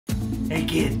Hey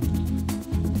kid.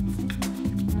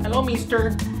 Hello,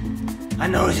 mister. I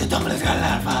noticed your Tumblr's got a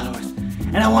lot of followers,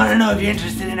 and I want to know if you're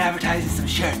interested in advertising some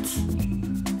shirts.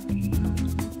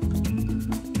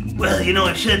 Well, you know,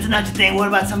 if shirts are not your thing, what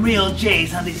about some real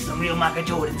J's, huh? These are some real Michael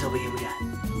Jordans over here we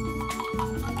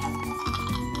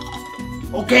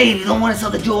got. Okay, if you don't want to sell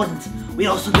the Jordans, we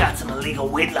also got some illegal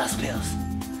weight loss pills.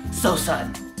 So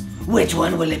son, which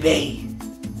one will it be?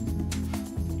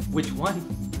 Which one?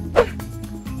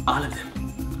 All of them.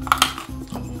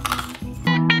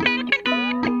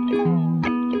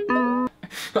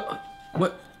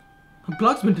 What? My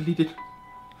blog's been deleted.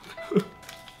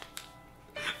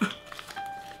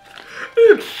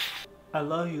 I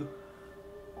love you.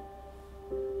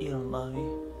 You don't love me.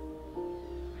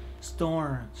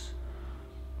 Storms.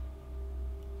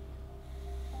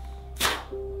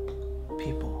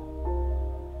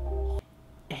 People.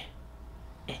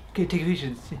 Okay, take a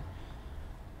picture.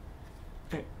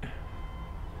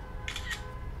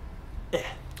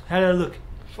 How did I look?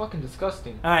 Fucking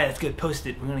disgusting. Alright, that's good. Post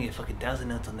it. We're gonna get fucking 1,000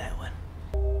 notes on that one.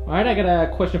 Alright, I got a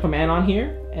question from Anon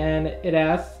here, and it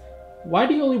asks, why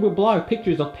do you only blog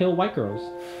pictures of pale white girls?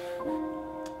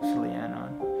 Silly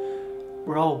Anon.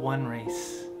 We're all one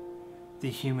race. The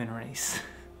human race.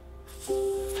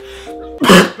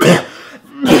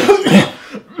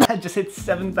 I just hit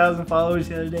 7,000 followers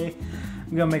the other day.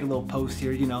 I'm gonna make a little post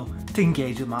here, you know, to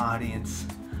engage with my audience.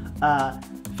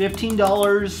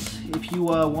 $15 if you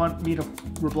want me to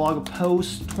reblog a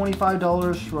post,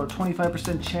 $25 for a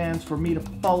 25% chance for me to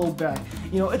follow back.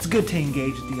 You know, it's good to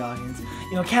engage with the audience.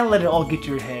 You know, can't let it all get to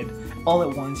your head all at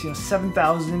once. You know,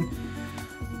 7,000,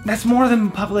 that's more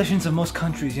than populations of most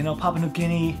countries. You know, Papua New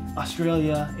Guinea,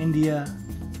 Australia, India.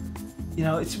 You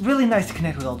know, it's really nice to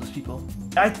connect with all those people.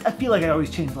 I feel like I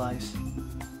always change lives.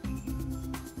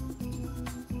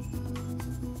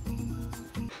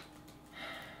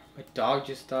 My dog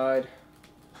just died.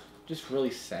 Just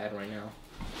really sad right now.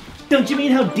 Don't you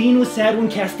mean how Dean was sad when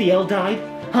Castiel died?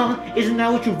 Huh? Isn't that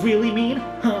what you really mean?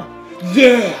 Huh?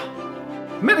 Yeah!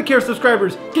 Medicare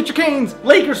subscribers, get your canes!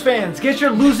 Lakers fans, get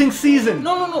your losing season!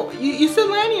 No. You said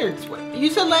lanyards. You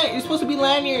said you're supposed to be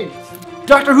lanyards.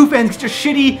 Doctor Who fans, get your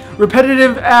shitty,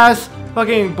 repetitive ass,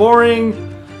 fucking boring,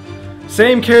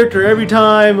 same character every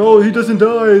time. Oh, he doesn't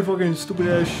die. Fucking stupid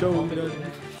ass show.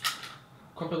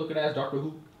 Crumpet looking ass Doctor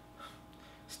Who.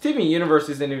 Steven Universe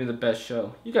isn't even the best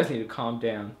show. You guys need to calm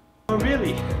down. Oh,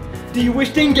 really? Do you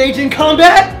wish to engage in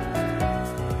combat?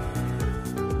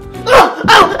 Oh,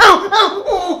 ow, ow, ow!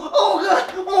 Oh god!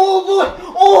 Oh boy!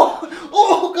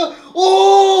 Oh god!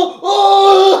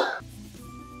 Oh!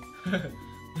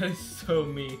 That is so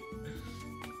me.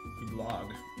 Vlog.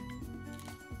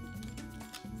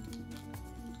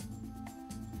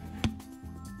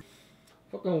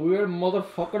 Fucking weird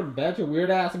motherfucker, bitch, weird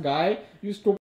ass guy. You stupid.